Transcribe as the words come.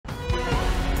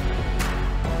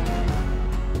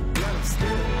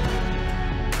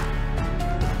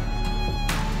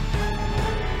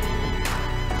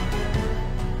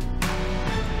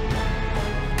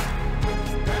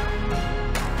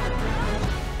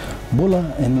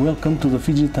Bola and welcome to the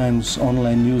Fiji Times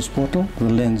online news portal, The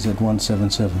Lens at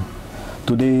 177.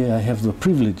 Today I have the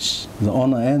privilege, the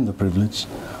honor and the privilege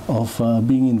of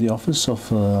being in the office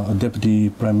of a Deputy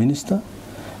Prime Minister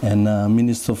and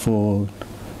Minister for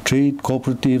Trade,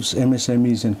 Cooperatives,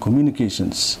 MSMEs and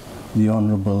Communications, the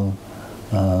Honorable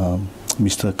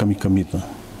Mr. Kamikamica.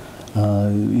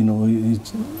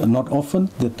 It's not often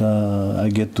that I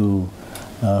get to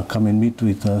come and meet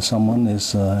with someone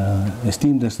as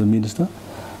esteemed as the Minister,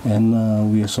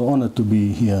 and we are so honored to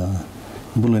be here.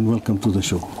 Bula, and welcome to the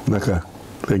show. Naka,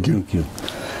 thank you. Thank you.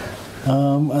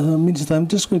 Minister, I'm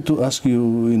just going to ask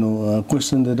you, a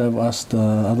question that I've asked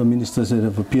other ministers that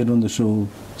have appeared on the show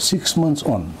 6 months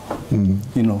on.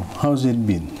 How's it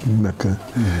been? Naka.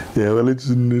 Yeah, well, it's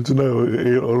now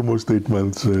almost 8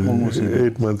 months. Almost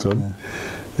 8 months on. Yeah.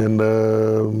 And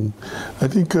I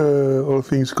think all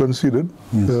things considered,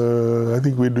 yes. I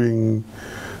think we're doing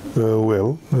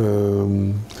well.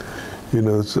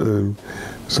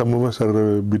 Some of us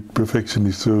are a bit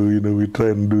perfectionists, so we try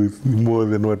and do more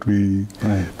than what we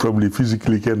probably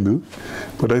physically can do.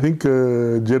 But I think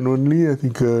genuinely, I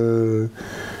think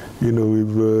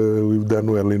we've done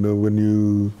well. When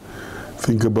you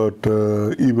think about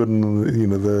even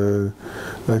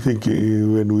I think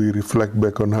when we reflect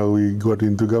back on how we got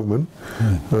into government,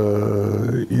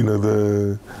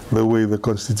 the way the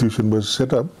Constitution was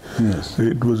set up, yes.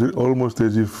 It was almost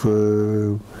as if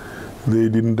they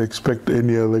didn't expect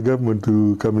any other government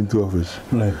to come into office.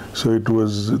 Right. So it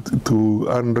was to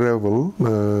unravel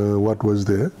what was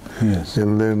there, yes.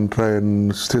 and then try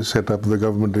and set up the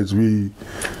government as we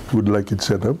would like it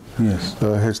set up. Yes.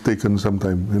 Has taken some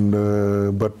time, and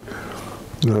but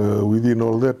within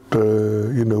all that,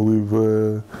 we've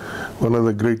one of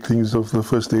the great things of the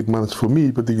first 8 months for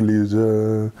me particularly is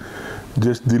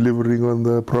just delivering on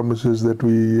the promises that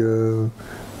we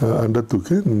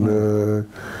undertook.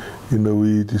 And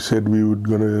we said we were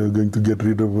going to get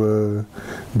rid of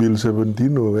Bill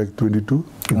 17 or Act 22.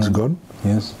 It's gone.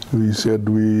 Yes. We said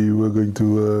we were going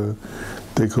to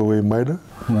take away MIDA.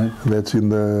 Right. That's in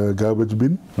the garbage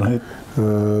bin. Right.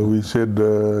 We said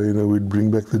we'd bring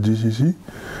back the GCC.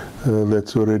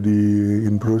 That's already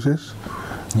in process.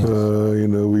 Yes.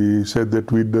 We said that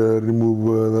we'd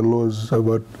remove the laws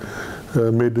about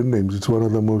maiden names. It's one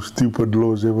of the most stupid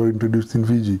laws ever introduced in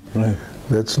Fiji. Right.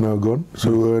 That's now gone.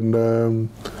 So, and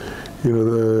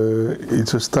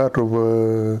it's a start of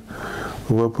a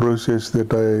process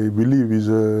that I believe is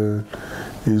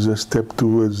a step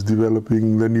towards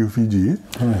developing the new Fiji.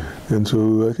 Right. And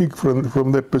so I think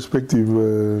from that perspective,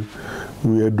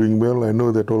 we are doing well. I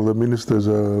know that all the ministers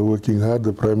are working hard.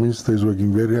 The Prime Minister is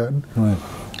working very hard. Right.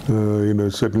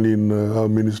 Certainly in our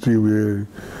ministry, we're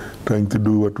trying to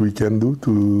do what we can do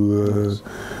to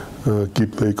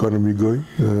keep the economy going,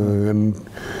 and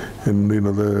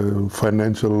the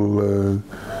financial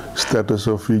status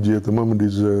of Fiji at the moment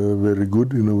is very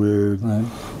good.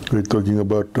 We're talking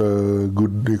about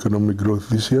good economic growth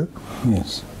this year.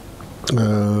 Yes.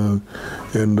 So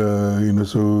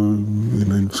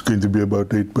it's going to be about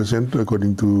 8%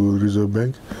 according to Reserve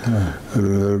Bank. Right.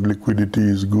 Liquidity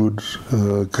is good,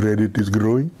 credit is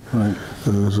growing. Right.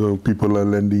 So people are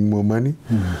lending more money.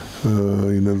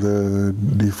 The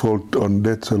default on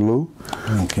debts are low.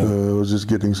 Okay. I was just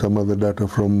getting some other data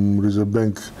from Reserve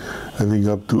Bank. I think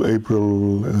up to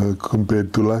April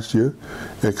compared to last year,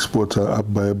 exports are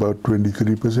up by about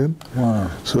 23%. Wow.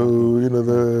 So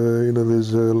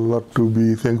there's a lot to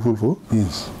be thankful for.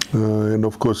 Yes. And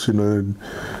of course, we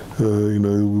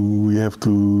have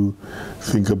to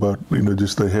think about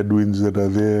just the headwinds that are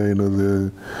there.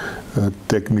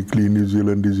 Technically New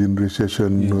Zealand is in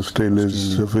recession. Yes. Australia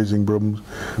is facing problems.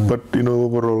 But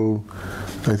overall,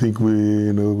 I think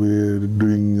we're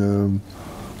doing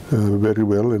very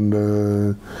well. And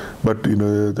but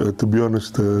to be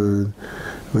honest,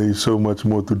 there is so much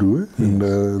more to do, and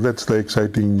that's the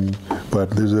exciting part.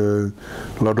 There's a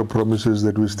lot of promises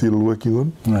that we're still working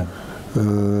on,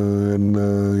 and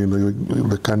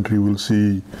the country will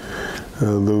see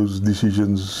those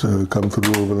decisions come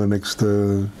through over the next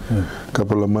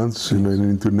couple of months, and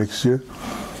into next year.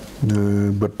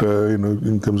 But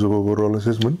in terms of overall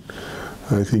assessment,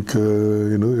 I think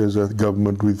as a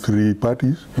government with 3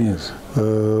 parties, yes,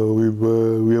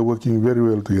 we are working very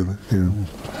well together.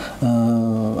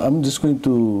 I'm just going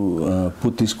to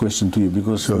put this question to you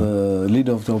because the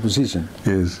leader of the opposition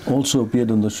also appeared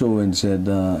on the show and said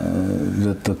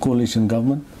that the coalition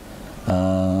government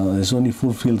has only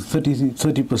fulfilled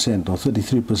 30% or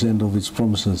 33% of its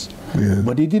promises. Yeah.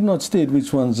 But he did not state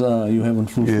which ones you haven't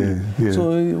fulfilled. Yeah, yeah.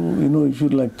 So, if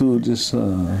you'd like to just...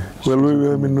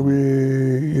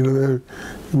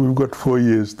 we've got 4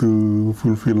 years to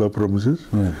fulfill our promises.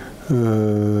 Right.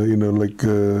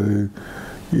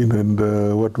 And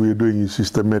what we are doing is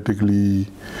systematically,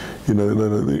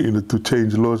 to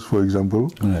change laws, for example.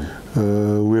 Right.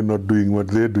 We're not doing what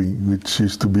they're doing, which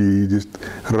is to be just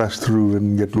rush through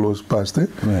and get laws passed.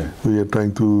 Right. We are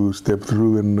trying to step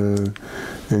through and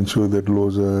ensure that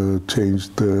laws are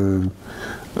changed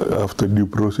after due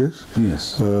process.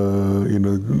 Yes.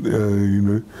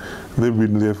 They've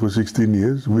been there for 16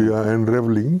 years. We are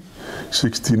unraveling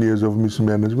 16 years of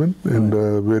mismanagement and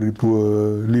very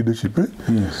poor leadership.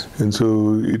 Yes. And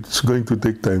so it's going to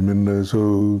take time. And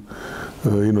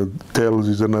TELS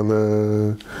is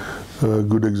another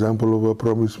good example of a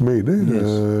promise made. Yes.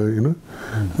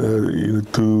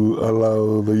 To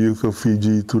allow the youth of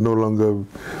Fiji to no longer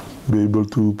be able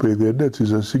to pay their debts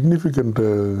is a significant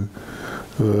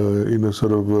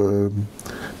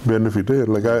benefit.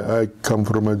 Like I come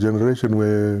from a generation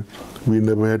where we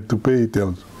never had to pay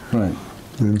TELS. Right.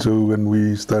 And so when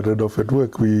we started off at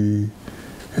work, we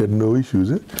had no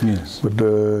issues. Yes. But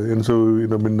I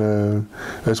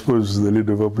suppose the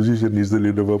leader of opposition is the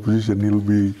leader of opposition.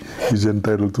 He's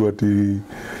entitled to what he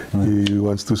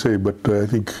wants to say. But I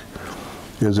think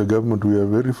as a government, we are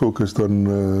very focused on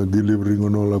delivering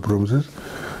on all our promises.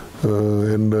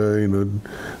 The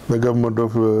government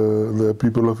of the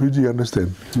people of Fiji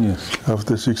understand. Yes.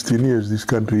 After 16 years, this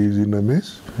country is in a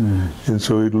mess, and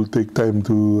so it will take time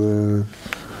to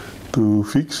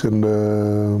fix. And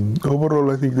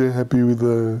overall, I think they're happy with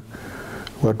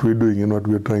what we're doing and what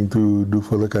we're trying to do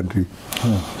for the country.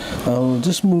 I'll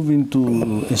just move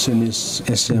into SMEs.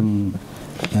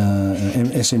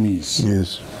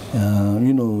 Yes.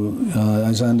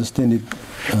 As I understand it,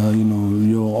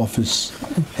 your office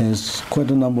has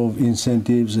quite a number of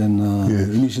incentives and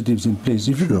initiatives in place.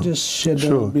 If you could just shed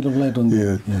a bit of light on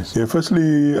that. Yes. Yeah.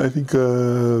 Firstly, I think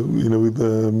with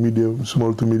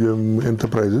small to medium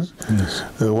enterprises,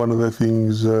 one of the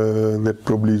things that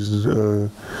probably is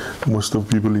most of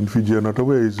people in Fiji are not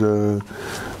aware is the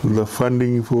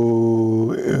funding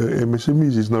for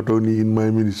MSMEs is not only in my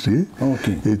ministry.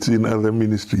 Okay. It's in other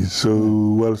ministries. So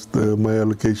whilst my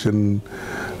allocation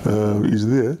is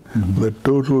there, the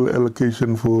total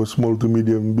allocation for small to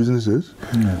medium businesses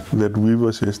that we've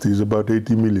assessed is about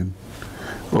 80 million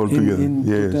altogether.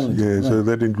 Yes. Right. So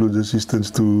that includes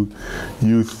assistance to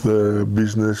youth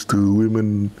business, to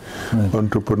women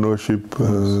entrepreneurship,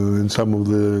 and some of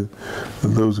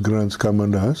those grants come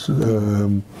under us.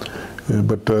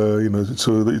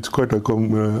 So it's quite a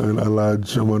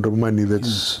large amount of money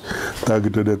that's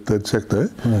targeted at that sector,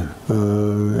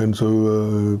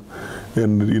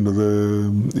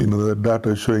 the data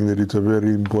is showing that it's a very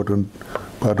important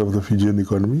part of the Fijian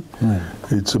economy.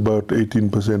 It's about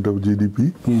 18% of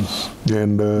GDP,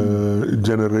 and it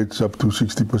generates up to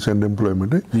 60%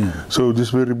 employment. So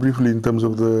just very briefly, in terms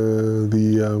of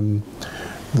the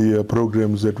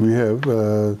programs that we have,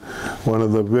 one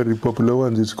of the very popular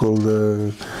ones is called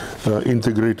the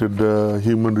Integrated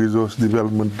Human Resource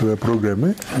Development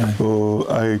Program, or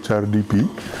IHRDP.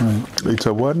 It's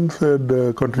a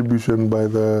 1/3 contribution by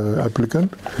the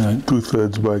applicant,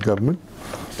 2/3 by government.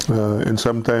 And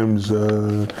sometimes,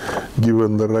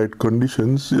 given the right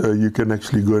conditions, you can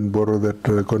actually go and borrow that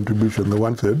contribution, the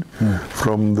 1/3,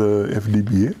 from the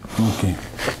FDBA. Okay.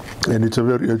 And it's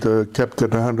capped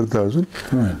at 100,000,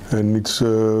 and it's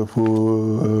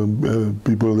for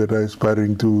people that are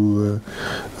aspiring to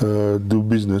do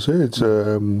business.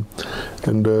 And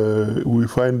we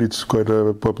find it's quite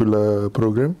a popular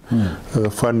program.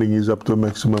 Funding is up to a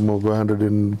maximum of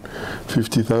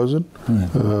 150,000.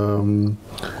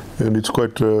 And it's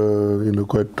quite, So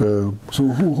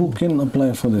who can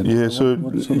apply for that?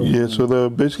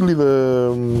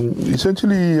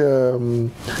 Essentially,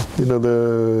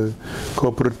 the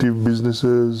cooperative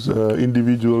businesses,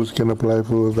 individuals can apply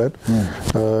for that.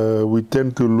 We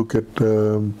tend to look at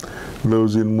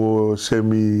those in more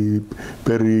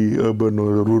peri-urban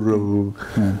or rural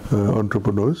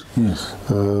entrepreneurs.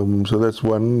 So that's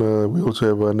one. We also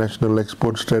have a national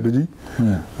export strategy.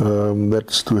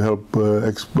 That's to help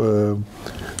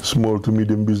small to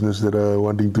medium business that are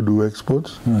wanting to do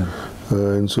exports.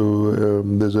 And so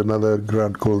there's another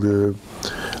grant called the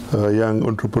Young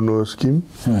Entrepreneur Scheme,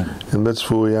 and that's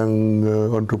for young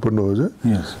entrepreneurs,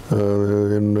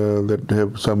 and that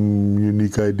have some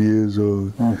unique ideas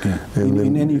in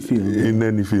any field. In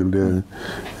any field, and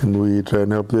we try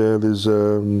and help there. There's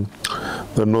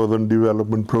the Northern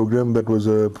Development Program. That was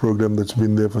a program that's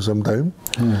been there for some time.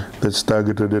 That's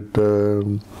targeted at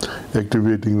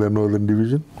activating the Northern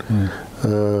Division.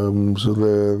 So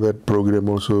that program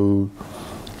also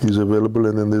is available,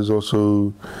 and then there's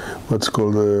also what's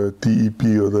called the TEP,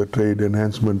 or the Trade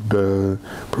Enhancement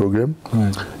Program,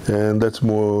 and that's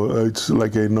more. It's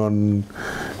like a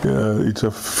it's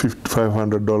a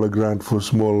 $500 grant for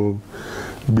small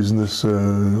business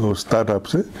or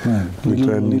startups.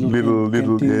 Little,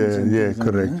 yeah,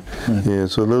 correct. Yeah,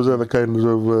 so those are the kinds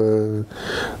of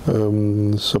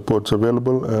supports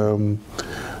available.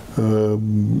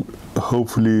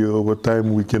 Hopefully over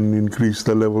time we can increase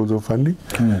the levels of funding,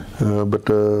 but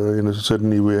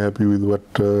certainly we're happy with what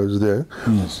is there.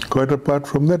 Quite apart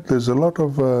from that, there's a lot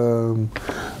of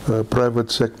private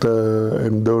sector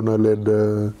and donor-led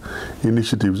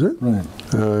initiatives,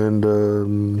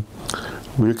 and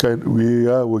we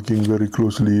are working very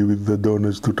closely with the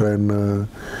donors to try and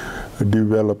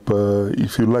develop,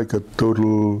 if you like, a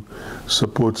total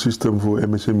support system for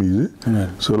MSMEs.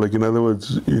 So, like, in other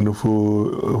words,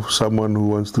 for someone who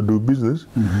wants to do business,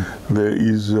 there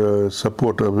is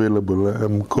support available.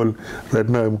 Right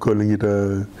now I'm calling it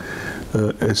a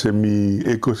SME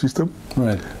ecosystem.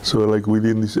 So, like,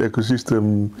 within this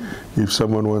ecosystem, if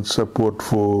someone wants support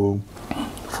to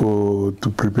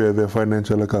prepare their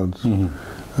financial accounts,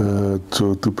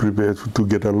 so to prepare to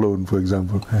get a loan, for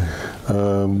example.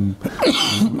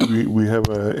 We have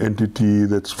an entity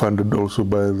that's funded also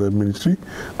by the ministry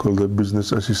called the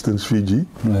Business Assistance Fiji.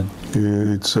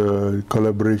 It's a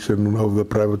collaboration of the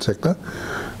private sector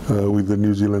with the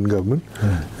New Zealand government,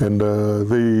 and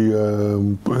they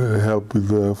help with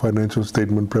the financial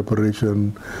statement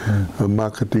preparation,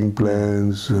 marketing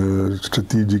plans,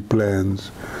 strategic plans,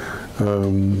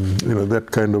 that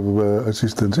kind of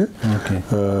assistance,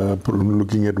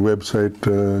 looking at website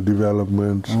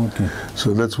development.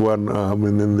 So that's one arm,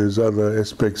 and then there's other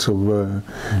aspects of,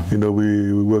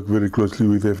 we work very closely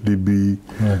with FDB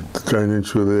to try and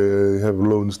ensure they have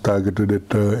loans targeted at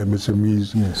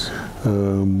MSMEs.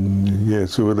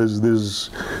 So there's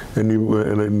a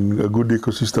good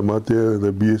ecosystem out there.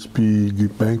 The BSP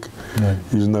Bank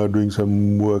is now doing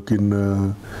some work in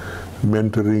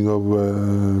mentoring of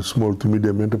small to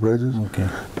medium enterprises.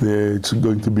 It's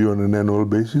going to be on an annual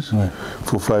basis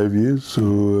for 5 years.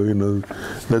 So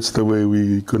that's the way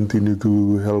we continue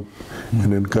to help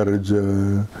and encourage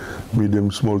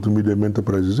small to medium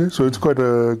enterprises. So it's quite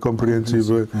a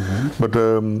comprehensive. But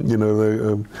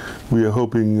we are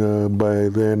hoping by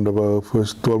the end of our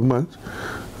first 12 months,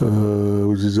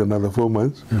 which is another 4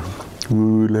 months, we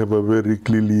will have a very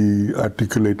clearly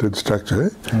articulated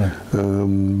structure.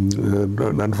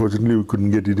 Unfortunately, we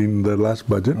couldn't get it in the last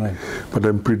budget, but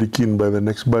I'm pretty keen by the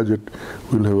next budget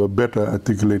we'll have a better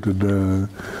articulated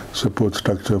support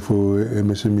structure for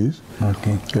MSMEs.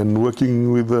 And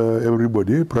working with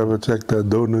everybody, private sector,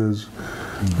 donors,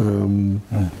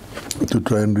 to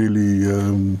try and really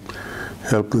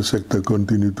help the sector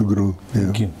continue to grow.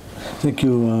 Thank you. Thank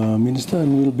you, Minister,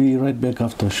 and we'll be right back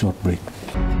after a short break.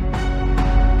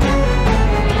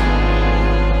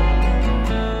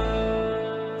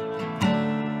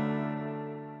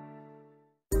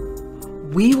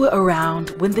 We were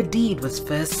around when the deed was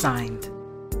first signed.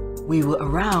 We were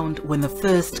around when the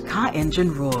first car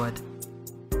engine roared.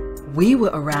 We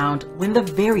were around when the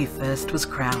very first was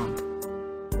crowned.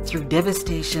 Through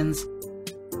devastations,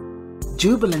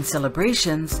 jubilant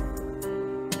celebrations,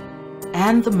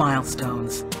 and the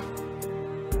milestones.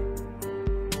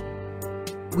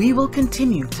 We will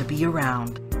continue to be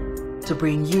around to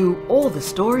bring you all the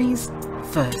stories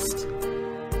first.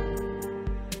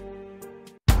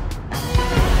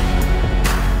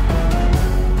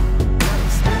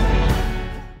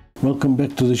 Welcome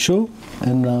back to the show,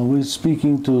 and we're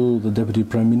speaking to the Deputy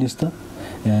Prime Minister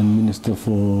and Minister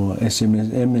for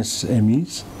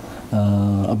MSMEs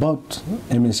about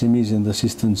MSMEs and the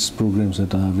assistance programs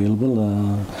that are available,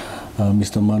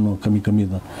 Mr. Manoa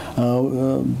Kamikamica.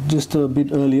 Just a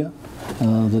bit earlier,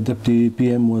 the Deputy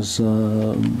PM was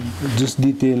just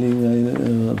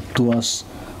detailing to us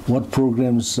what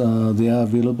programs they are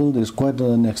available. There's quite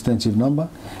an extensive number,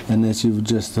 and as you've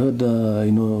just heard,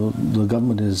 the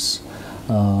government has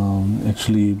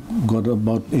actually got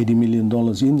about $80 million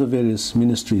in the various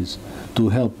ministries to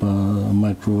help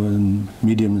micro and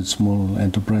medium and small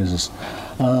enterprises.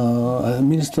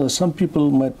 Minister, some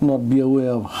people might not be aware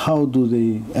of how do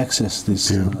they access this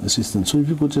assistance. So if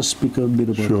you could just speak a bit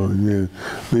about that.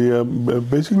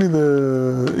 Basically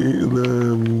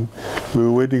the we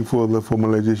were waiting for the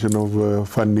formalization of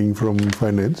funding from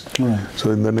finance. Right.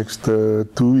 So in the next 2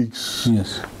 weeks,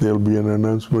 Yes. there'll be an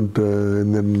announcement,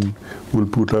 and then we'll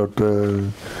put out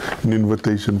an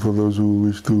invitation for those who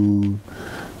wish to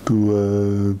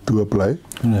apply.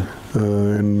 Right.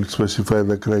 And specify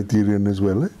the criterion as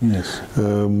well. Yes.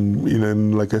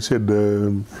 And like I said,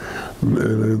 there's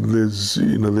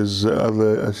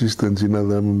other assistants in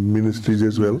other ministries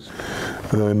as well,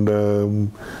 and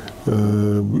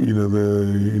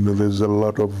there's a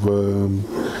lot of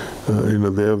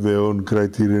they have their own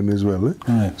criterion as well.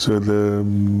 Right. So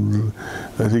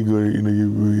I think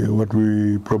what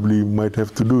we probably might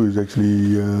have to do is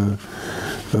actually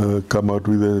come out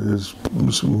with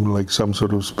like some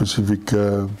sort of specific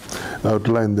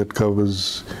outline that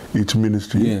covers each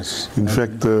ministry. Yes. In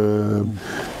fact,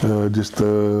 just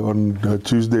on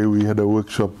Tuesday we had a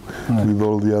workshop with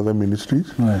all the other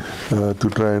ministries to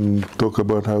try and talk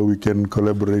about how we can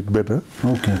collaborate better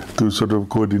to sort of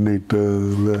coordinate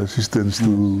the assistance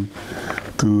to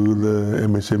the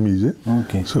MSMEs.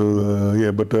 Okay. So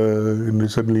but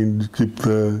certainly keep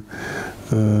the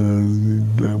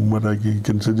what I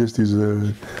can suggest is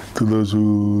to those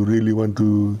who really want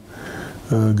to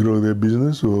grow their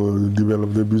business or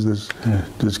develop their business,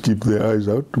 just keep their eyes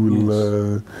out.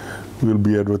 We'll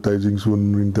be advertising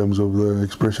soon in terms of the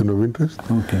expression of interest,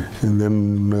 and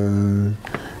then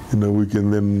we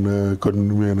can then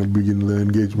begin the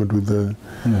engagement with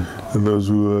those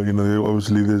who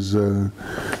obviously there's the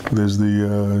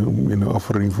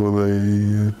offering for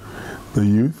the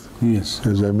youth. Yes.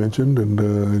 As I mentioned, and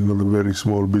the very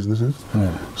small businesses.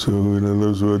 Right. So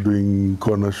those who are doing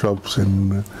corner shops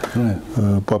and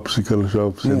popsicle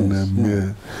shops and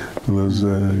those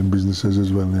businesses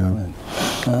as well. Yeah. Right.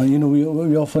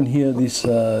 We often hear this.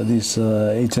 It's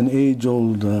an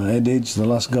age-old adage. The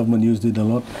last government used it a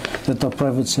lot. That the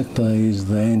private sector is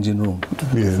the engine room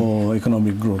for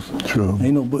economic growth. Sure.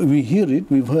 But we hear it.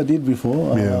 We've heard it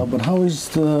before. But how is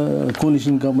the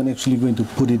coalition government actually going to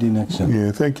put it in action?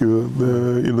 Yeah. Thank you.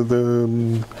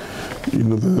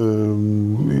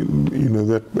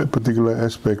 That particular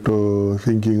aspect or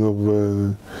thinking of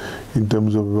in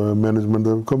terms of management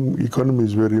of economy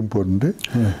is very important,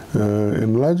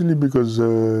 and largely because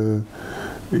the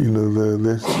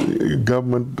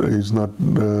government is not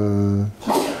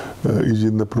is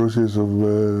in the process of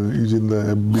is in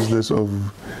the business of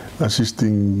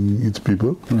assisting its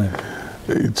people. Right.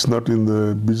 It's not in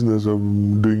the business of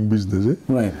doing business.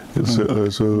 Right. So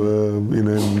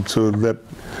that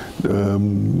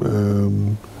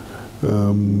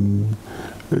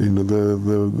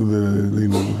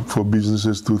for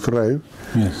businesses to thrive,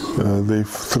 they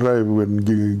thrive when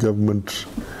government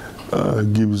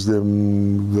gives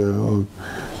them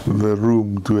the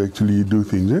room to actually do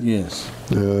things. Yes.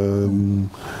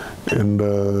 And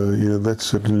that's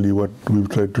certainly what we've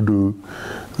tried to do.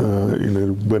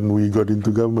 When we got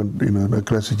into government, a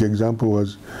classic example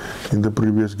was in the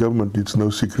previous government. It's no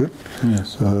secret.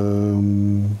 Yes.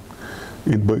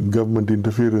 Government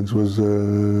interference was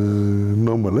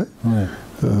normal. Right.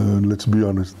 Let's be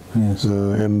honest. Yes.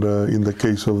 And in the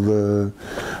case of the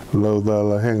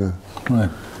Laudala hangar,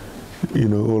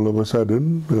 all of a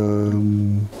sudden,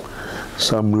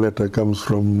 some letter comes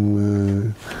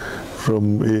from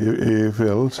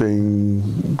AFL saying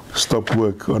stop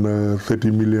work on a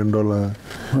 $30 million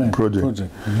project.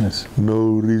 Yes.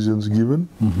 No reasons given.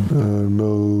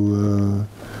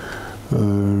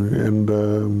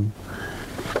 And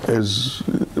as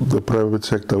the private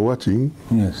sector watching,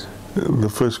 the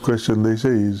first question they say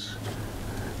is,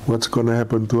 what's going to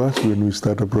happen to us when we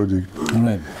start a project?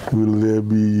 Right. Will there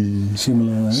be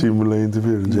similar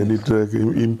interference? And it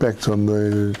impacts on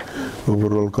the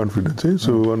overall confidence.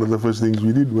 So one of the first things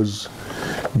we did was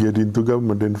get into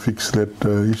government and fix that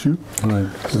issue. Right.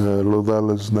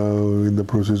 Laudala is now in the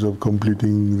process of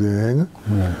completing the hangar,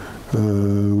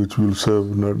 which will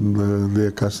serve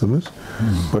their customers.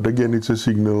 But again, it's a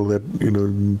signal that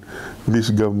this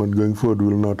government going forward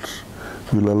will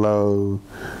allow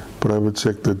private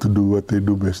sector to do what they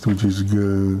do best, which is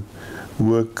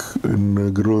work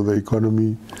and grow the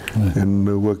economy and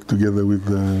work together with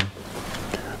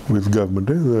government.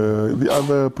 The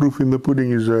other proof in the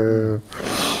pudding is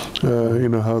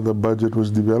how the budget was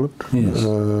developed. Yes.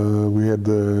 We had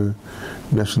the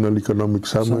National Economic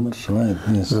Summit.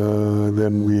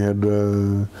 Then we had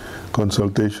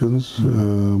consultations.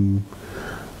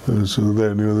 So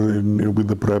then with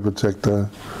the private sector.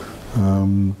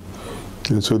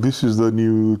 So this is the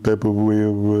new type of way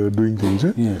of doing things.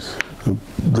 Yes.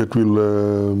 That will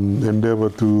endeavor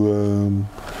to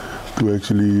to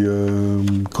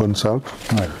actually consult,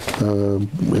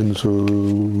 and so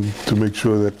to make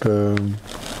sure that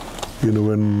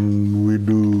when we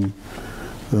do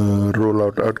roll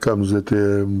out outcomes that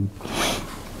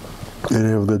they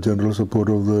have the general support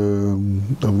of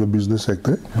the business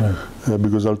sector,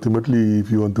 because ultimately,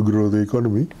 if you want to grow the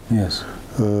economy,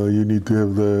 you need to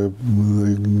have the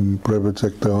private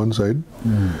sector on side,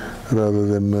 rather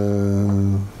than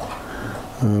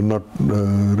not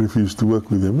refuse to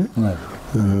work with them.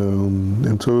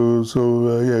 And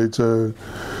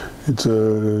it's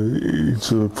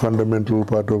a fundamental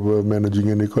part of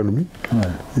managing an economy,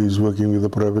 is working with the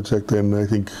private sector, and I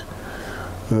think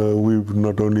we've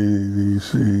not only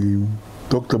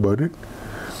talked about it,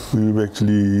 we've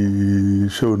actually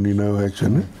shown in our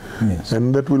action,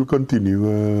 and that will continue.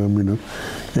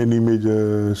 Any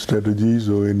major strategies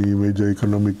or any major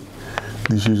economic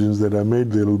decisions that are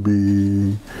made, there will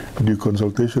be due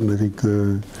consultation. I think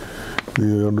the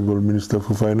Honourable Minister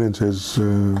for Finance has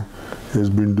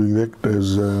been doing that,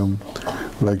 as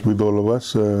like with all of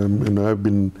us. I've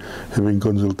been having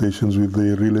consultations with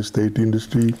the real estate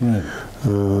industry.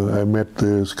 I met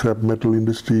the scrap metal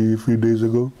industry a few days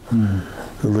ago.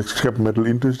 The scrap metal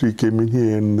industry came in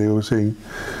here and they were saying,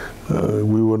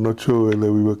 we were not sure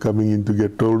whether we were coming in to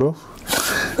get told off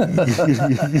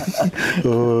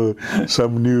or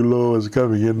some new law was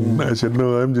coming, and I said,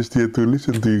 no, I'm just here to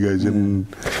listen to you guys and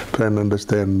try and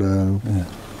understand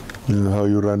how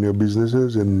you run your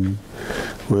businesses and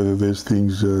whether there's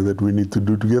things that we need to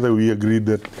do together. We agreed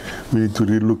that we need to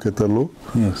relook at the law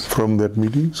from that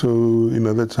meeting. So,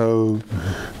 that's how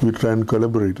we try and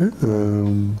collaborate.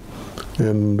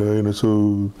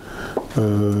 So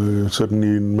certainly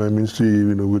in my ministry,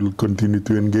 we'll continue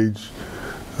to engage.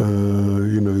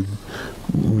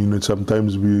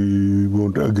 Sometimes we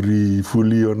won't agree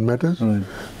fully on matters,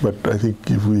 but I think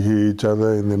if we hear each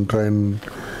other and then try and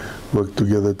work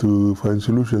together to find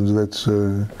solutions,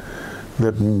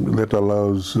 that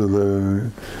allows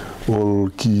all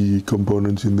key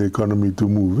components in the economy to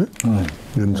move.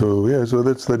 And so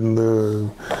that's then the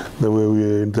way we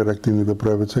are interacting with the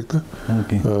private sector.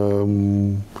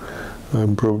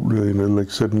 I'm probably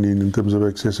certainly in terms of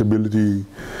accessibility,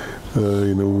 I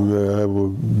have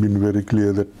been very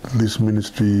clear that this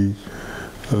ministry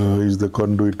is the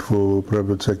conduit for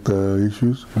private sector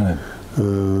issues.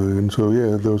 And so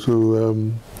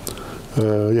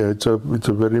it's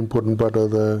a very important part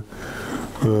of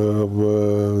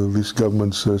this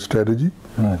government's strategy.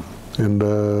 And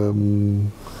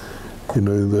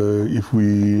if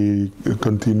we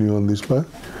continue on this path,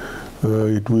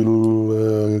 it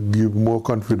will give more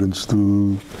confidence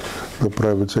to the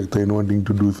private sector in wanting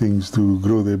to do things to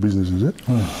grow their businesses.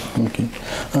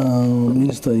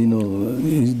 Minister, do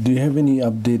you have any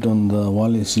update on the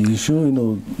Walesi issue?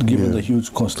 Given the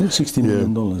huge cost, $60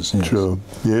 million. Sure.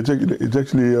 Yeah, it's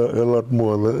actually a lot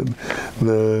more.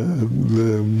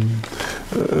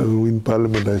 In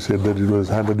Parliament, I said that it was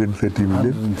 130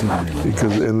 million,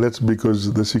 and that's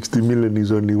because the 60 million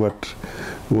is only what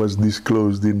was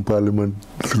disclosed in Parliament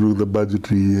through the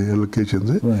budgetary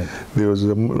allocations. There was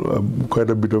quite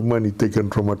a bit of money taken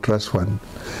from a trust fund.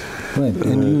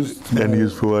 And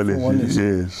used for Walesi.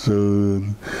 Yes.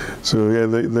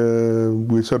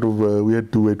 We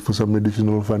had to wait for some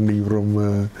additional funding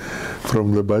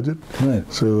from the budget.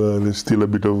 So there's still a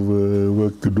bit of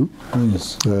work to do.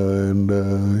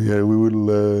 We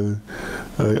will.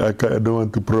 I don't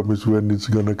want to promise when it's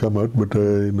going to come out, but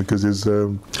because there's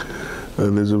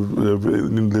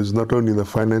not only the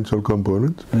financial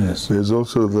component, there's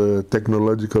also the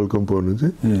technological component,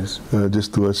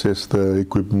 just to assess the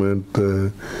equipment.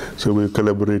 So we're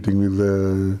collaborating with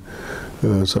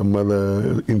some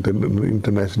other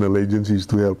international agencies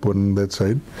to help on that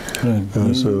side.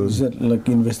 So is that like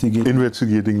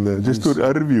investigating just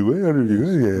a review, I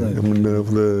mean,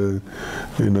 of the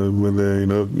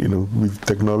with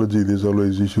technology, there's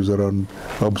always issues around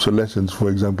obsolescence, for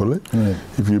example.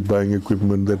 If you're buying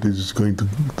equipment that is going to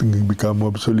become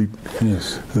obsolete,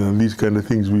 these kind of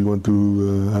things we want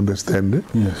to understand.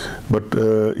 But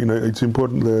it's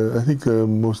important. I think the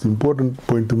most important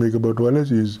point to make about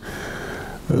Walesi is,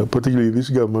 particularly this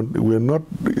government, we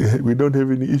don't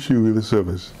have any issue with the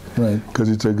service, because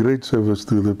it's a great service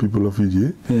to the people of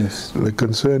Fiji. The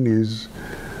concern is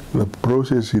the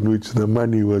process in which the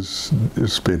money was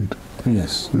spent.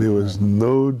 There was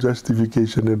no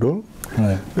justification at all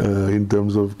in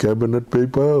terms of cabinet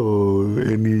paper or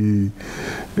any.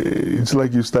 It's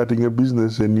like you're starting a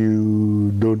business and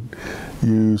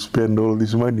you spend all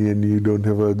this money and you don't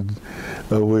have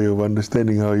a way of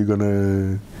understanding how you're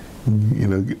gonna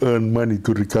earn money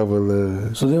to recover the.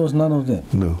 So there was none of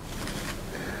that? No.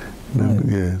 Right.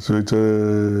 Yeah, so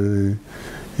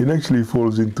it actually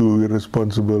falls into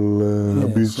irresponsible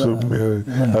abuse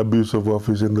of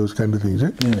office and those kind of things.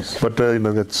 Eh? Yes. But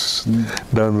that's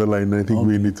down the line. I think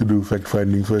we need to do fact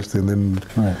finding first, and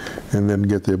then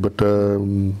get there. But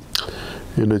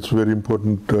it's very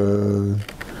important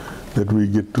that we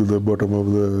get to the bottom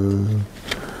of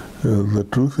the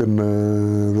truth, and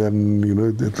then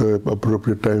at the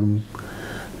appropriate time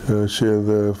share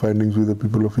the findings with the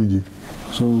people of Fiji.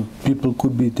 So people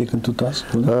could be taken to task?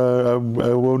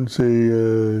 I won't say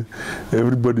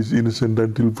everybody's innocent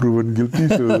until proven guilty,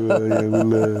 so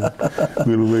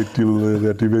we'll wait till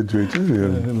that eventuates.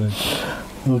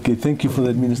 Yeah. Okay, thank you for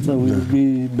that, Minister. We'll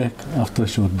be back after a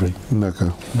short break.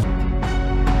 Naka.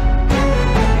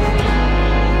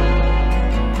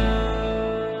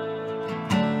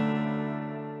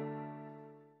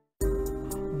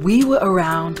 We were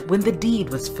around when the deed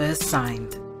was first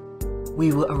signed.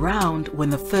 We were around when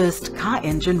the first car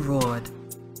engine roared.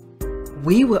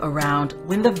 We were around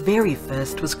when the very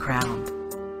first was crowned.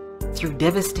 Through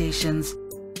devastations,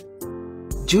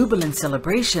 jubilant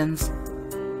celebrations,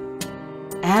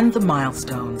 and the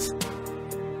milestones.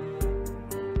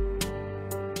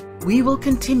 We will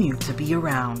continue to be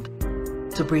around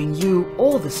to bring you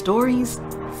all the stories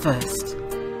first.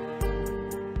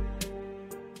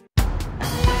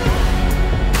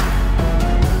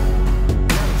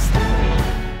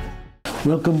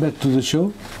 Welcome back to the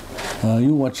show.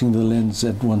 You're watching The Lens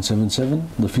at 177,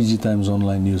 the Fiji Times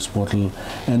online news portal,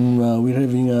 and we're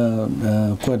having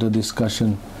quite a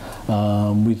discussion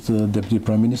with the Deputy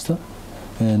Prime Minister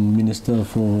and Minister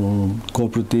for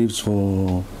Cooperatives,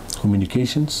 for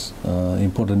Communications,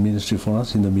 important ministry for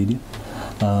us in the media,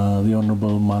 the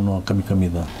Honourable Manoa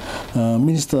Kamikamica.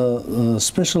 Minister, a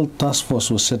special task force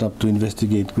was set up to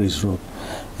investigate Grace Road.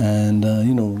 And,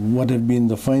 what have been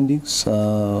the findings?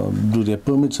 Do their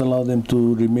permits allow them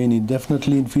to remain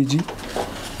indefinitely in Fiji?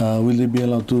 Will they be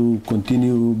allowed to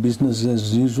continue business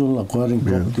as usual, acquiring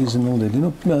properties and all that?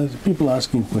 People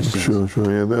asking questions. Sure.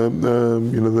 Yeah.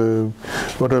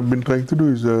 What I've been trying to do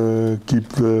is keep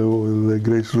the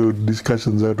Grace Road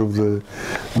discussions out of the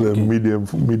media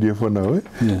for now. Eh?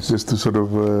 Yes. Just to sort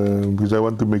of because I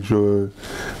want to make sure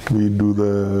we do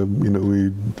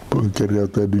we carry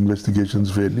out the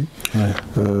investigations fairly.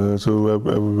 Right. So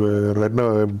right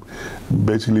now,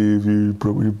 basically, if you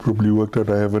probably worked out,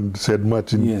 I haven't said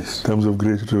much in terms of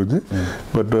Grace Road. Eh? Yeah.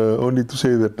 But only to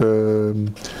say that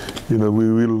we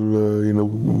will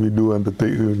we do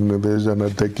undertake. There's an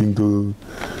undertaking to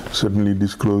certainly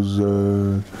disclose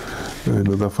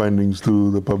the findings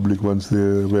to the public once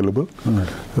they're available. Right.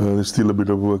 There's still a bit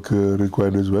of work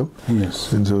required as well.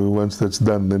 Yes. And so once that's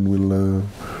done, then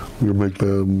we'll make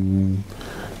the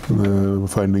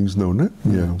findings known. Eh?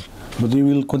 Yeah. But they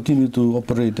will continue to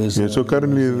operate as... So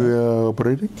currently they are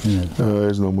operating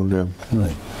as normal, yeah.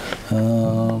 Right.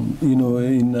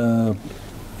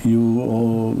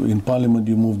 In Parliament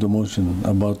you moved a motion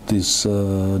about this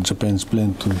Japan's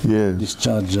plan to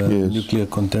discharge nuclear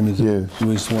contaminated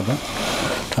wastewater.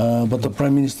 But the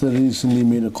Prime Minister recently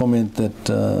made a comment that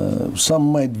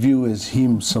some might view as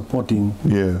him supporting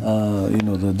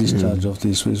the discharge of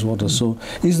this wastewater. So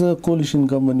is the coalition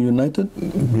government united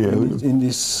in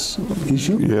this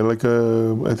issue? Yeah,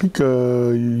 I think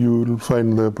you will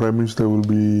find the Prime Minister will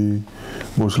be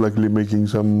most likely making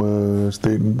some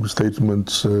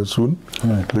statements soon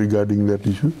regarding that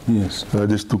issue. Yes.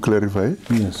 Just to clarify.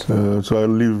 Yes. So I'll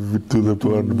leave it to the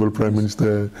Honourable Prime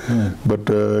Minister. But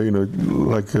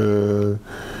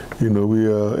we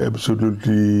are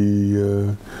absolutely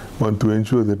want to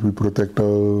ensure that we protect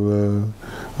our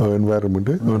environment.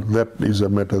 That is a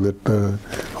matter that the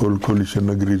whole coalition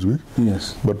agrees with.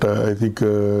 Yes. But I think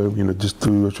just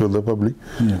to assure the public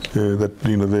that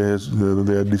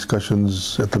there are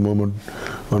discussions at the moment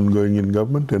ongoing in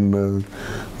government, and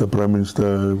the Prime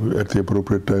Minister at the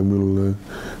appropriate time will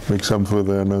make some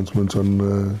further announcements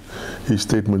on his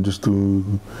statement, just to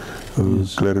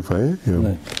clarify.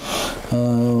 Right.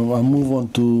 I'll move on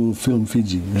to Film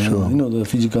Fiji. Sure. The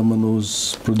Fiji government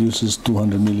produces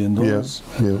 $200 million.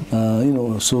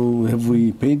 So have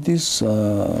we paid this?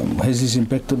 Has this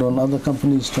impacted on other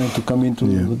companies trying to come into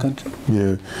the country?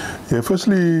 Yeah.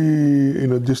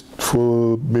 Firstly, just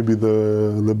for maybe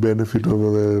the benefit of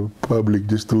the public,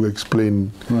 just to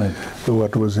explain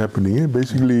what was happening.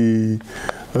 Basically,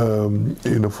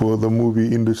 for the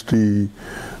movie industry,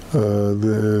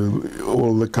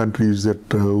 all the countries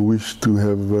that wish to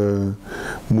have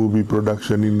movie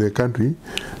production in their country,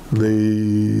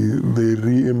 they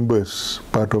reimburse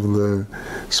part of the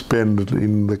spend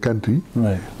in the country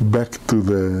back to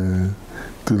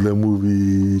to the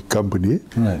movie company.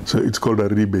 Right. So it's called a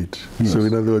rebate. Yes. So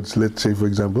in other words, let's say, for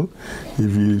example,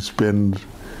 if you spend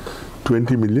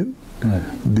 20 million, Right.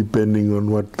 depending on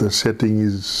what the setting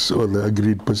is or the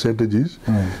agreed percentage is,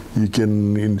 Right. you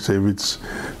can say if it's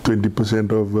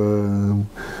 20% of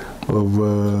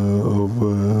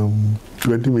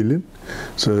 20 million,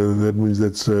 so that means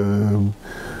that's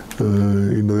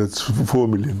that's 4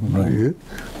 million. Right. Yeah?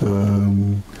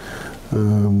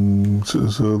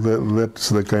 So that's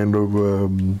the kind of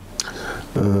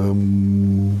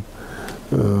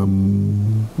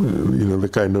the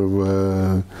kind of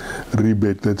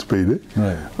rebate that's paid.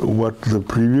 Right. What the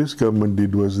previous government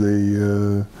did was they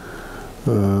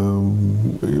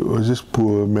it was just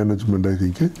poor management, I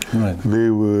think. Right. They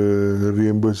were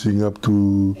reimbursing up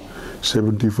to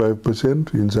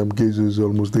 75%, in some cases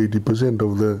almost 80%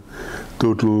 of the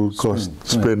total cost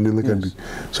spent in the country.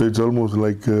 So it's almost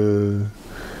like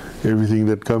everything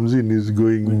that comes in is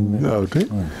going out.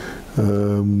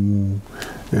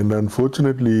 And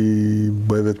unfortunately,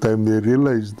 by the time they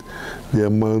realized the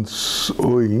amounts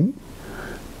owing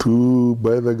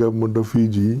by the government of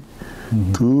Fiji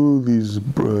to these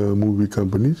movie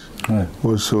companies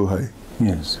was so high.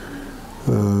 Yes.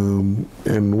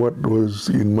 And what was,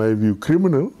 in my view,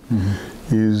 criminal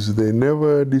is they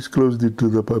never disclosed it to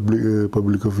the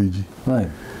public of Fiji. Right.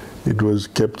 It was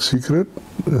kept secret.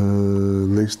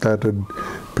 They started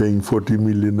paying 40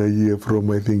 million a year from,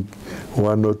 I think,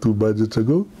 1 or 2 budgets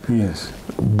ago. Yes.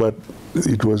 But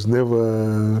it was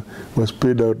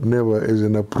paid out never as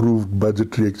an approved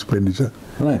budgetary expenditure.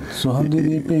 Right. So how did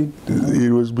they pay?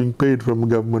 It was being paid from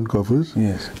government coffers,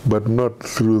 Yes. but not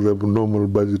through the normal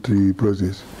budgetary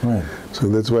process. Right. So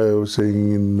that's why I was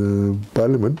saying in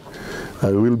Parliament,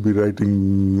 I will be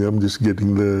writing, I'm just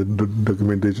getting the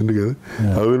documentation together,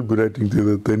 I will be writing to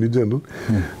the Attorney General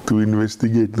to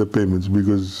investigate the payments,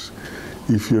 because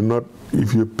if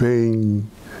you're paying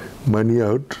money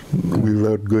out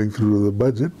without going through the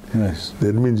budget, Yes.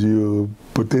 that means you're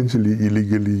potentially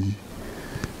illegally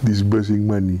disbursing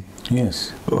money.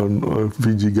 Yes. On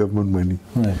Fiji government money.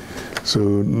 Right.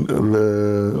 So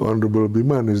the Honorable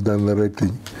Biman has done the right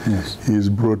thing. Yes. He has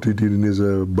brought it in as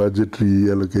a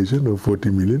budgetary allocation of 40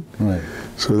 million. Right.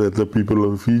 So that the people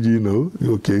of Fiji know,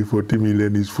 okay, 40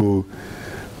 million is for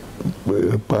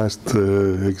past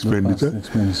expenditure, Past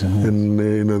expenditure, yes. and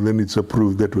then it's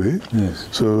approved that way. Yes.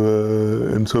 So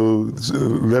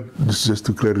that is just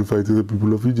to clarify to the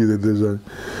people of Fiji that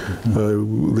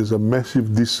there's a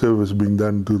massive disservice being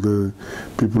done to the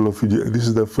people of Fiji. This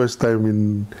is the first time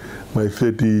in my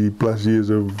 30 plus years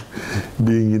of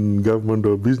being in government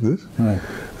or business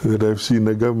that I've seen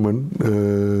a government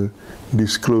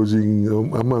disclosing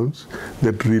amounts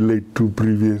that relate to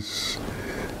previous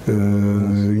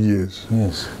years.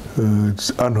 Yes.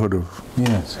 It's unheard of.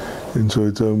 Yes. And so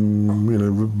it's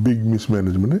big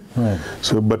mismanagement. Right.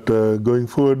 So, but going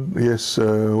forward, yes,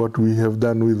 what we have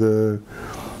done with the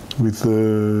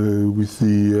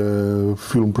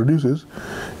film producers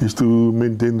is to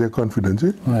maintain their confidence.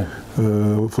 Right.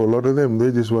 For a lot of them,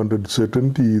 they just wanted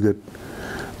certainty that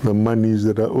the monies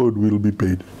that are owed will be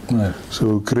paid. Right.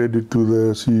 So credit to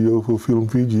the CEO for Film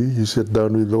Fiji. He sat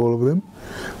down with all of them,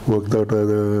 worked out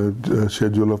a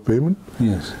schedule of payment.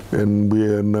 Yes. And we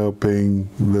are now paying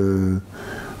the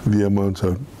amounts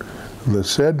out. The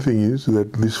sad thing is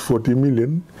that this 40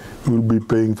 million will be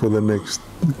paying for the next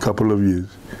couple of years.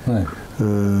 Right.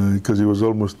 Because it was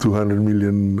almost 200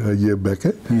 million a year back.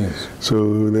 Yes.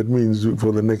 So that means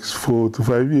for the next 4 to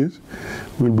 5 years,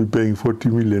 we'll be paying 40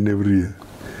 million every year.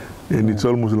 And it's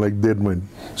almost like dead money.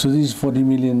 So these 40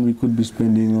 million we could be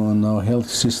spending on our health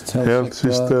system,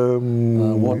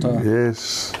 water.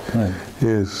 Yes. Right.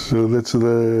 Yes. So that's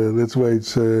why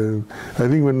it's. I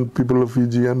think when people of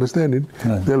Fiji understand it,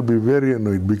 they'll be very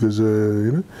annoyed, because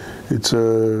it's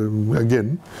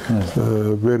again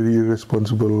very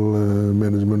irresponsible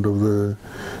management of the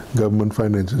government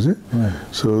finances. Right.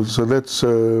 So that's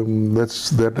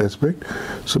that aspect.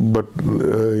 So, but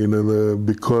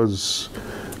because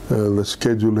the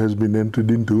schedule has been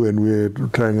entered into and we're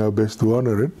trying our best to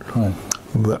honor it. Right.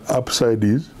 The upside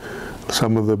is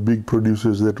some of the big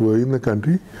producers that were in the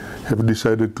country have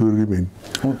decided to remain.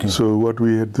 Okay. So what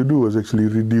we had to do was actually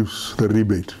reduce the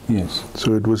rebate. Yes.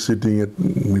 So it was sitting at,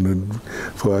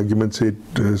 for argument's sake,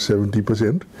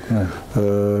 70%. Right.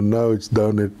 Now it's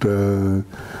down at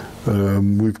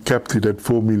we've capped it at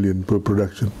 4 million per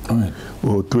production, right.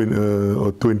 or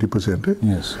 20%.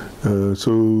 Yes.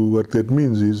 So what that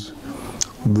means is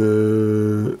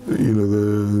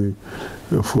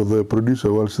for the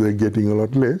producer, whilst they're getting a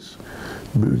lot less,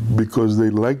 because they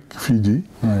like Fiji,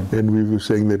 and we were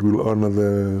saying that we'll honor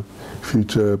the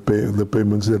future the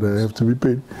payments that have to be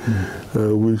paid.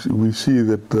 We see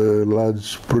that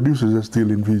large producers are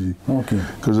still in Fiji. Okay.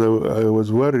 Because I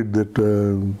was worried that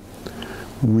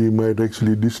we might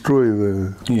actually destroy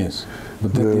the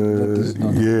but that is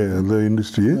not the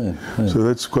industry. So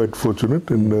that's quite fortunate,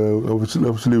 and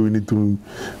obviously we need to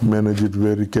manage it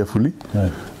very carefully.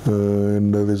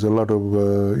 And there's a lot of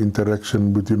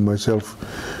interaction between myself,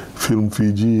 Film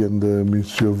Fiji, and the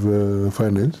Ministry of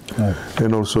Finance,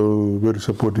 and also very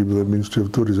supportive of the Ministry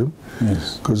of Tourism,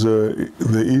 because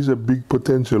there is a big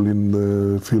potential in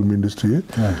the film industry.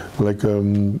 Like,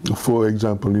 for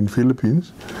example, in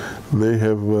Philippines, they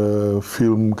have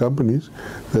film companies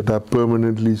that are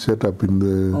permanently set up in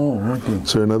the...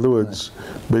 So in other words,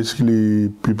 basically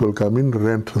people come in,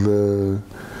 rent the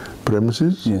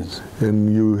premises,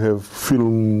 and you have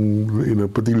film,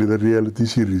 particularly the reality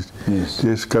series,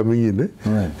 just coming in.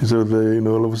 So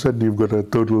all of a sudden you've got a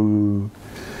total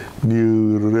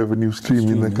new revenue stream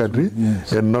in the country,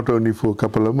 and not only for a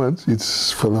couple of months,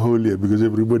 it's for the whole year, because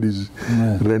everybody's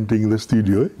renting the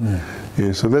studio.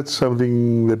 So that's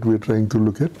something that we're trying to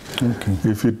look at.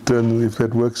 If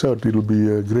that works out, it'll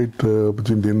be a great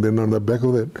opportunity, and then on the back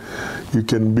of that, you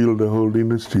can build a whole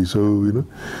industry. So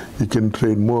you can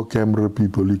train more camera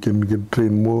people, you can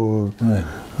train more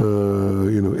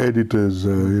editors,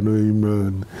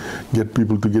 get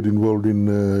people to get involved in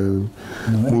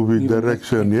movie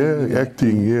direction,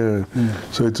 acting,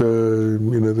 So it's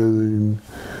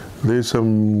there's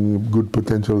some good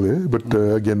potential there, but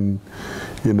again,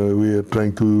 we are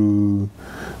trying to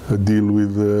deal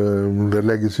with the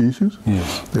legacy issues,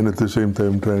 and at the same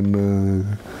time try and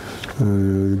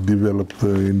develop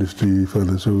the industry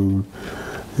further. So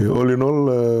all in all,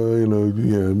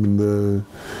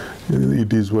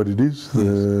 it is what it is.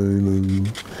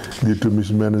 Due to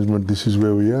mismanagement, this is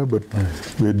where we are, but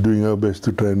we're doing our best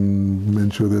to try and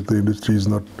ensure that the industry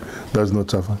does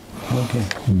not suffer.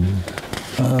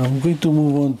 I'm going to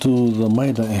move on to the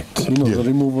MIDA Act. The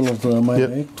removal of the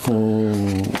MIDA Act for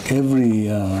every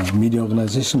media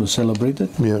organization was celebrated.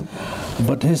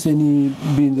 But has been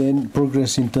any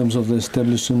progress in terms of the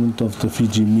establishment of the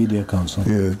Fiji Media Council?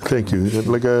 Thank you.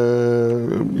 Like,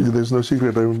 there's no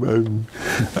secret. I'm,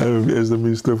 as the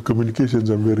Minister of Communications,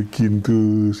 I'm very keen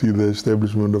to see the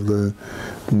establishment of the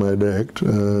MIDA Act.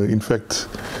 In fact,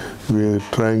 we're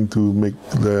trying to make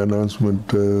the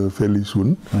announcement fairly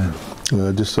soon.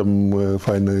 Just some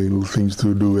final things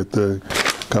to do at the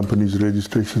company's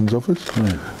registrations office.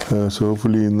 So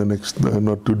hopefully in the next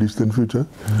not too distant future,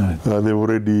 they've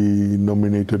already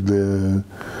nominated the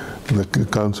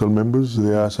council members.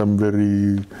 There are some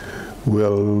very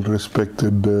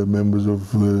well-respected members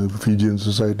of the Fijian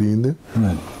society in there.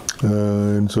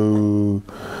 And so,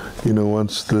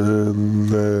 once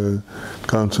the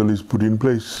council is put in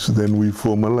place, then we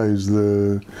formalize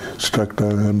the structure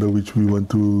under which we want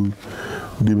to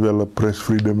develop press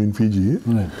freedom in Fiji.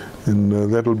 And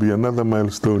that will be another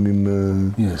milestone in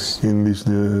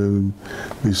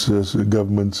this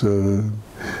government's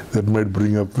that might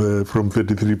bring up from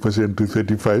 33% to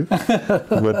 35%.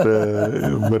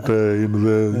 but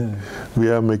we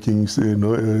are making,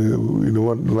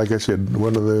 like I said,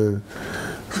 one of the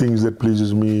things that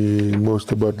pleases me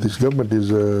most about this government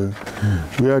is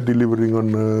we are delivering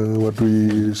on what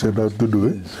we set out to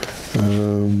do.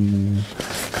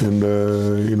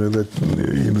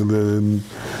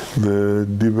 The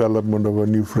development of a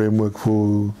new framework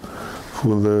for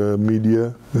the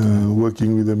media,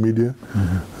 working with the media,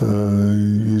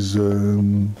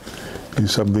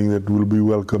 is something that will be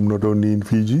welcome not only in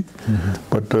Fiji,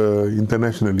 but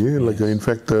internationally. Like, in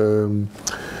fact,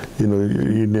 in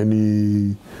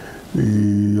any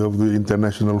of the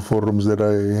international forums that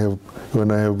I have, when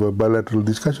I have bilateral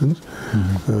discussions,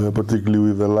 particularly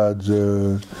with the large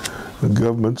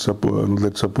governments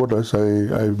that support us,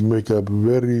 I make a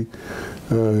very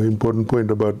important point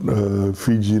about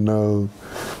Fiji now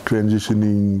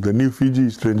transitioning, the new Fiji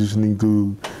is transitioning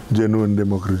to genuine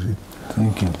democracy.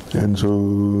 Thank you. And so,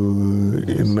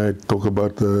 and I talk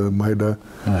about the MIDA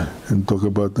and talk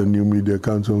about the new Media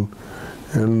Council,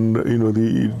 and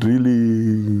they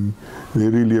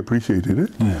really appreciated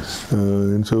it.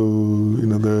 And so,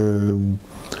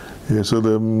 so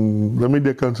the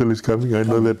Media Council is coming. I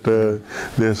know that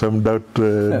there are some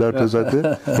doubters out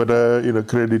there, but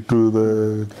credit to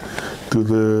the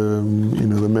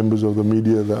members of the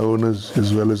media, the owners,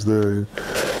 as well as the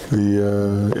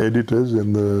editors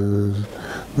and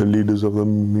the leaders of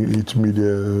each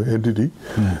media entity.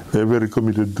 They're very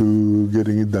committed to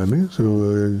getting it done.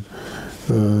 So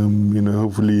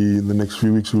Hopefully in the next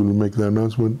few weeks we'll make the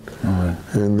announcement,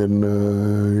 and then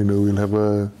we'll have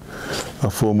a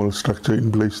formal structure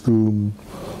in place to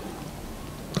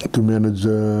manage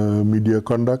media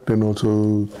conduct, and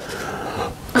also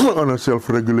on a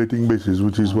self-regulating basis,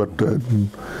 which is what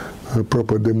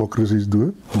proper democracies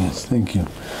do. Yes, thank you.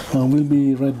 We'll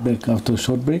be right back after a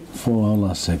short break for our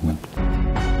last segment.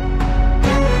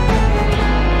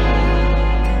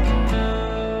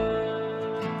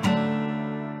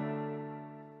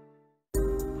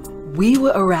 We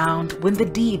were around when the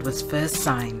deed was first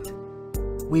signed.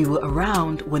 We were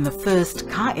around when the first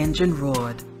car engine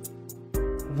roared.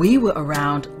 We were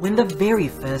around when the very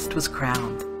first was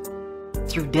crowned.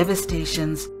 Through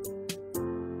devastations,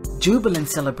 jubilant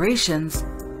celebrations,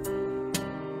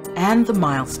 and the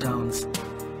milestones,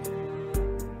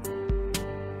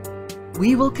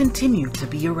 we will continue to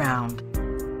be around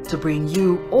to bring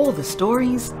you all the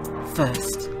stories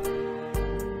first.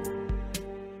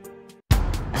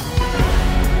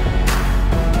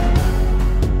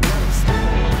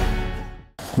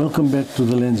 Welcome back to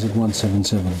the Lens at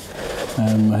 177.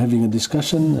 I'm having a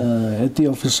discussion at the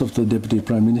office of the Deputy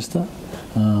Prime Minister,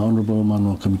 Honourable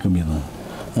Manoa Kamikamica.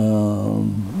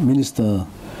 Minister,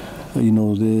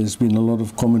 there's been a lot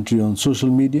of commentary on social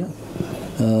media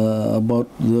about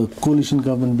the coalition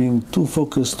government being too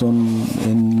focused on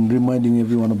and reminding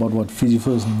everyone about what Fiji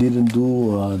First didn't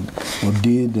do or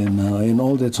did, and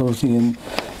all that sort of thing.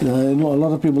 And a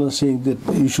lot of people are saying that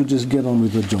you should just get on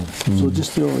with the job. So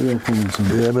just your comments on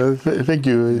that. Yeah, no, thank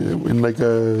you.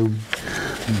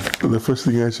 The first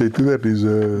thing I say to that is,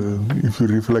 if you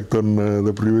reflect on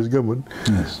the previous government,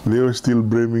 they were still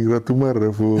blaming Ratu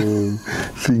Mara for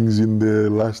things in the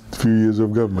last few years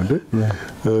of government.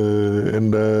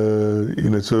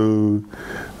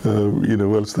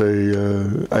 Whilst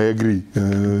I agree,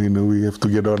 we have to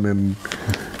get on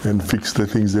and fix the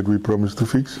things that we promised to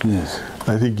fix. Yes.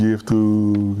 I think you have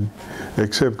to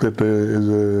accept that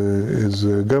as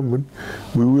a government,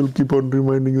 we will keep on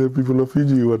reminding the people of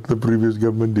Fiji what the previous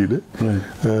government did.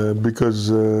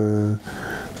 Because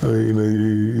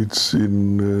it's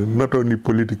not only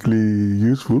politically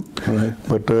useful,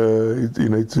 but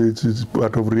it's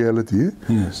part of reality.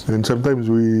 Yes. And sometimes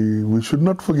we should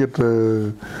not forget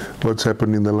what's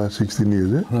happened in the last 16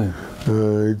 years.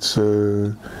 It's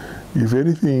if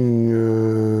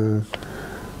anything,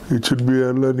 it should be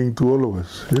a learning to all of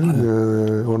us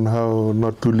on how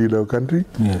not to lead our country,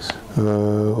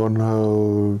 on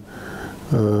how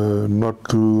not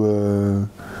to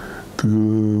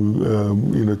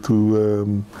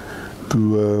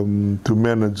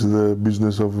manage the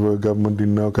business of government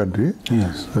in our country.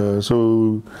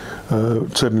 So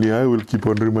certainly I will keep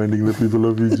on reminding the people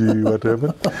of Fiji what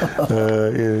happened.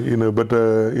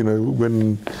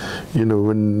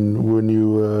 When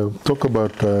you talk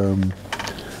about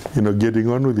getting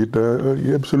on with it,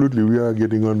 absolutely we are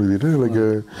getting on with it.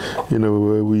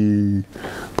 We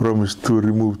promised to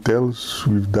remove TELS,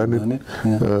 we've done it.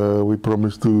 We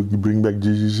promised to bring back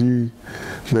GCC,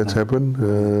 that's happened.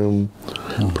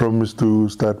 Promised to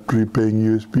start prepaying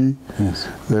USP,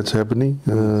 that's happening.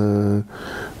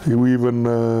 We even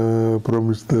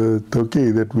promised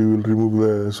Tokay that we will remove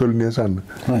the Solinia San.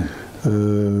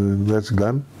 That's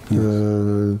done.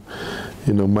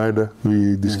 MIDA,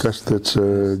 we discussed, that's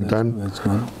done. That's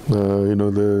gone.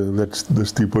 That's the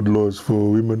stupid laws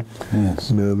for women.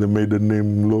 The maiden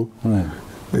name law.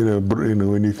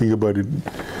 When you think about it,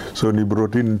 it's only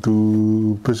brought in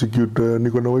to persecute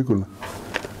Nikona Waikula.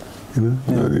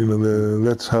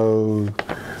 That's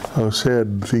how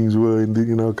sad things were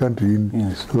in our country in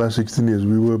the last 16 years.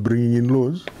 We were bringing in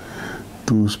laws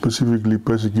to specifically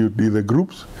persecute either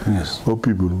groups or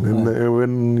people. And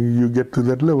when you get to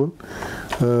that level,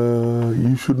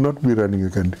 you should not be running a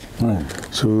country.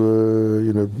 So,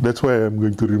 that's why I'm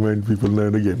going to remind people now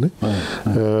and again.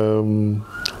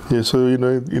 So,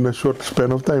 in a short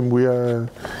span of time, we are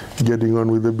getting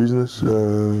on with the business,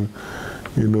 of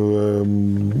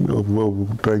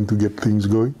trying to get things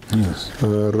going.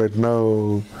 Right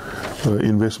now,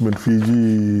 investment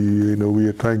Fiji, we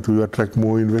are trying to attract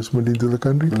more investment into the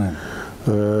country.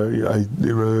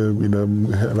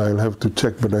 I'll have to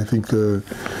check, but I think the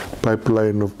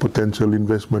pipeline of potential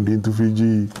investment into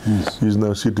Fiji is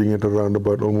now sitting at around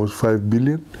about almost 5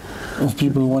 billion. Of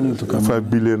people wanting to come. $5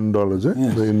 billion,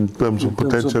 in terms of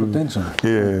potential.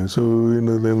 Yeah, so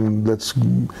then that's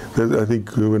I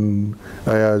think when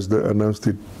I announced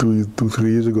it 2-3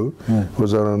 years ago, it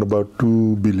was around about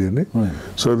 2 billion.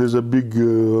 So there's a big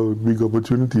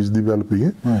opportunities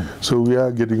developing. So we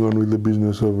are getting on with the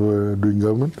business of doing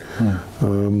government.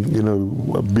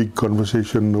 A big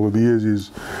conversation over the years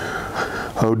is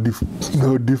how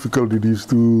difficult it is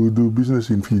to do business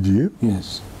in Fiji.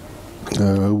 Yes.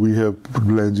 We have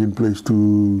plans in place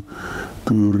to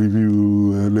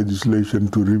review legislation,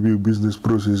 to review business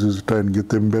processes, try and get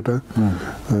them better.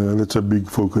 That's a big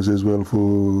focus as well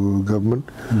for government.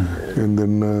 And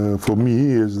then for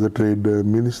me as the trade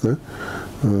minister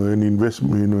and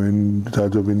investment, in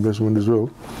charge of investment as well,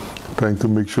 trying to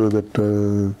make sure that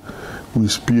we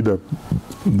speed up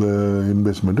the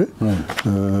investment.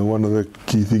 One of the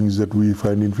key things that we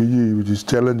find in Fiji, which is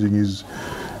challenging, is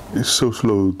it's so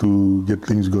slow to get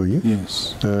things going.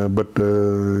 Yes. But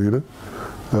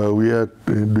we are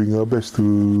doing our best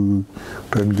to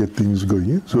try and get things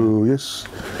going. So yes,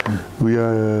 we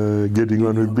are getting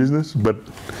on with business. But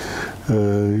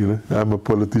I'm a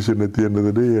politician at the end of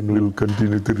the day, and will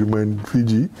continue to remind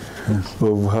Fiji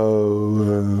of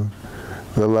how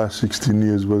the last 16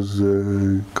 years was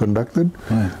conducted.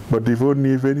 But if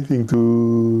anything,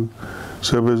 to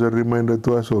serve as a reminder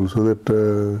to us all, so that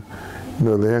the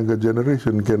younger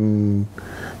generation can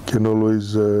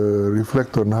always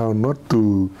reflect on how not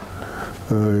to,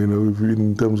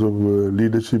 in terms of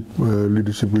leadership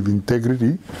with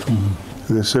integrity.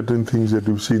 There's certain things that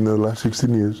we've seen in the last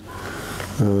 16 years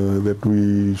that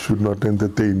we should not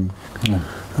entertain.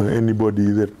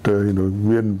 Anybody that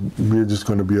we're just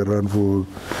going to be around for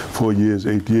 4 years,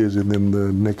 8 years, and then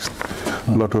the next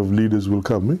lot of leaders will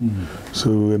come.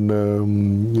 So,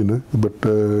 but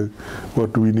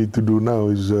what we need to do now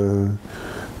is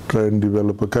try and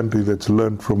develop a country that's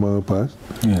learned from our past.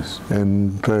 Yes.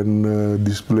 And try and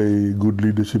display good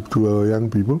leadership to our young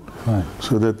people,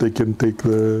 so that they can take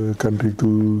the country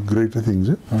to greater things.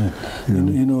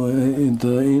 In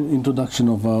the introduction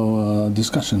of our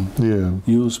discussion,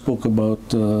 you spoke about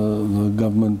the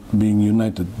government being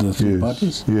united, the three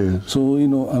parties. So,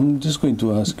 I'm just going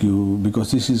to ask you,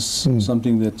 because this is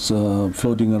something that's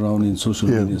floating around in social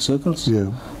media circles.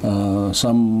 A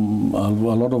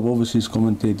lot of overseas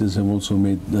commentators have also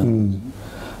made the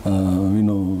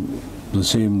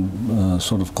same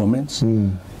sort of comments.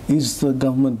 Is the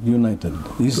government united?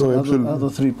 Is other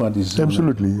three parties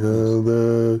absolutely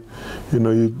united?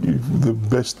 The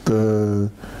best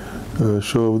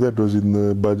show of that was in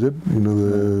the budget.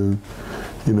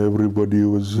 Everybody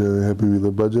was happy with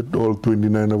the budget. All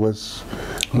 29 of us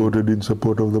voted in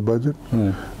support of the budget.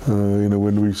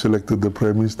 When we selected the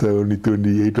Prime Minister, only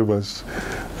 28 of us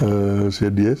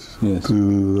said yes to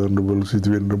the Honorable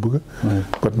Siti Rabuka.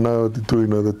 But now the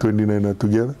 29 are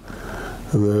together.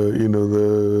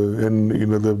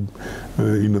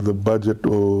 The budget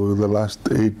or the last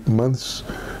 8 months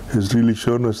has really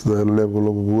shown us the level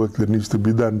of work that needs to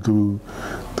be done to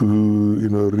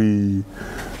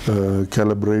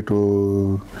recalibrate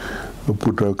or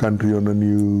put our country on a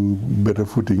new, better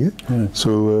footing.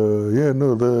 So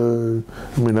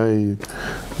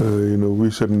we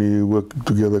certainly work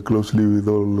together closely with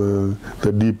all the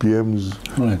DPMs.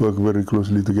 Work very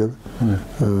closely together,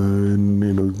 and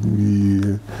we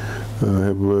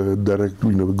have direct,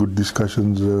 good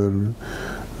discussions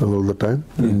all the time.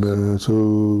 And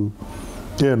so,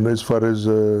 and as far as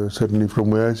certainly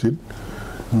from where I sit.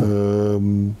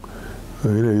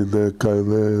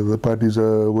 The parties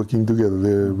are working together.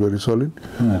 They're very solid.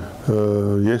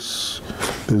 Yes,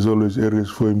 there's always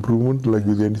areas for improvement, like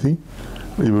with anything,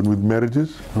 even with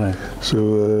marriages. So,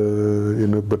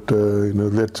 but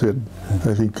that said,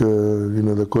 I think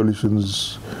the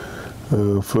coalition's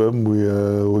firm. We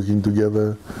are working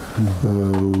together.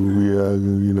 We are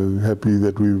happy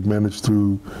that we've managed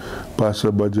to pass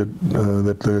a budget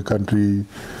that the country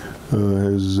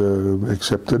has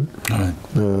accepted.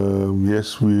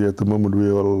 Yes, at the moment we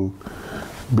are all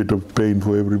a bit of pain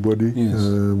for everybody.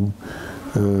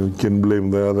 Can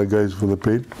blame the other guys for the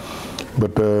pain,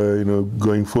 but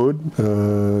going forward, we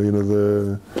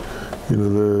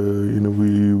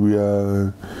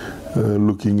are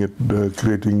looking at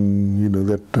creating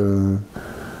that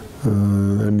a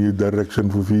new direction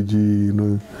for Fiji.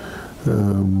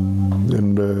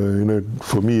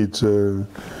 For me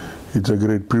it's a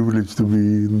great privilege to be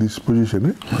in this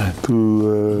position,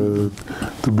 to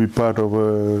be part of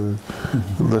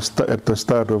at the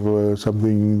start of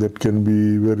something that can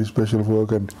be very special for our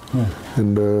country.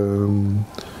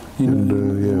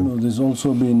 There's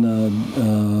also been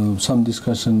some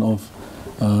discussion of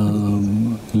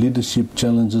leadership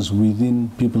challenges within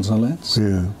People's Alliance.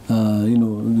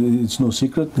 It's no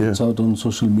secret. It's out on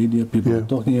social media. People are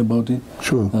talking about it.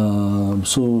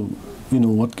 So,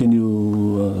 what can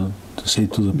you say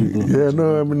to the people?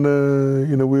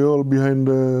 We're all behind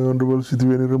Honorable Siti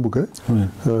Rabuka.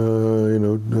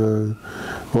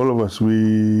 All of us,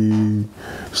 we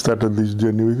started this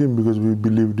journey with him because we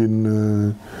believed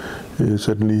in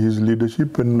certainly his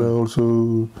leadership, and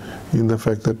also in the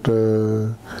fact that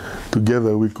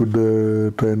together we could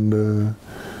try and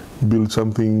build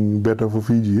something better for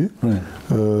Fiji. Right.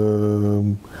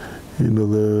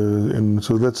 And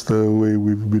so that's the way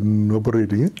we've been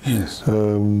operating it. Yes.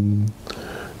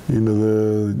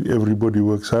 Everybody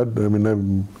works hard. I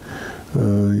mean,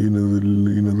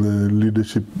 the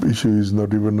leadership issue is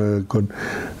not even a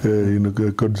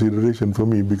consideration for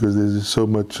me, because there's so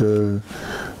much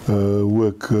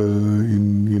work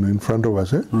in front of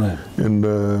us. Right. And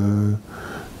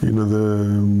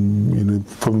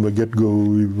from the get-go,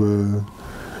 we've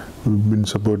been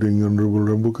supporting Honorable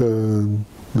Rambuka.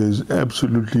 There's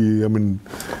absolutely, I mean,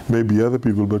 maybe other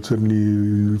people, but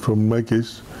certainly from my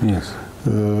case, yes,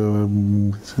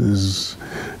 there's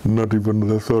not even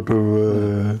the thought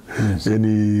of yes,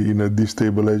 any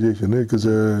destabilization. Because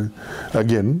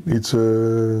again, it's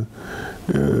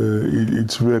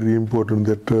very important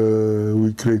that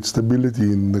we create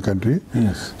stability in the country.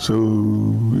 yes. So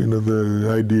the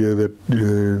idea that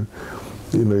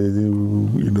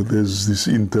there's this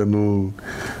internal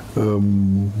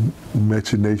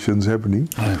machinations happening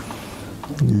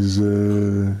is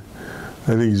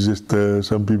I think it's just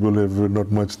some people have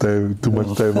not much time, too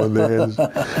much time on their hands,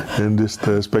 and just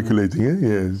speculating.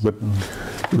 Yeah, but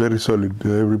very solid.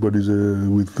 Everybody's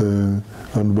with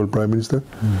Honorable Prime Minister.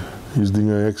 He's doing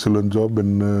an excellent job,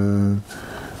 and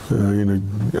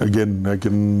again, I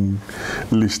can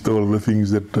list all the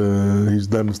things that he's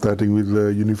done, starting with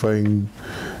unifying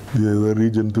the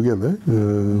region together,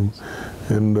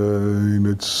 and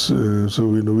it's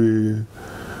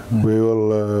we're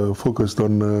all focused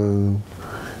on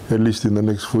at least in the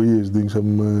next 4 years doing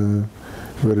some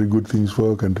very good things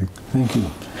for our country. Thank you.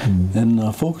 And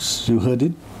folks, you heard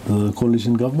it. The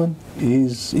coalition government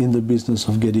is in the business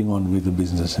of getting on with the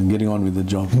business and getting on with the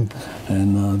job,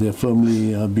 and they're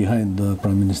firmly behind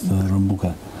Prime Minister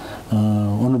Rambuka.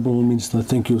 Honorable Minister,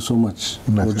 thank you so much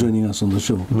for joining us on the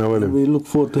show. And we look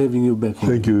forward to having you back.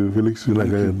 Thank you, Felix.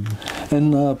 Thank you.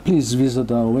 And please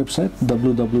visit our website,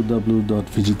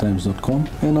 www.fijitimes.com,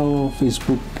 and our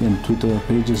Facebook and Twitter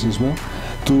pages as well,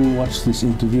 to watch this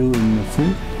interview in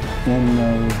full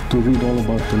and to read all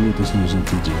about the latest news in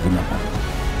Fiji. Vinapa.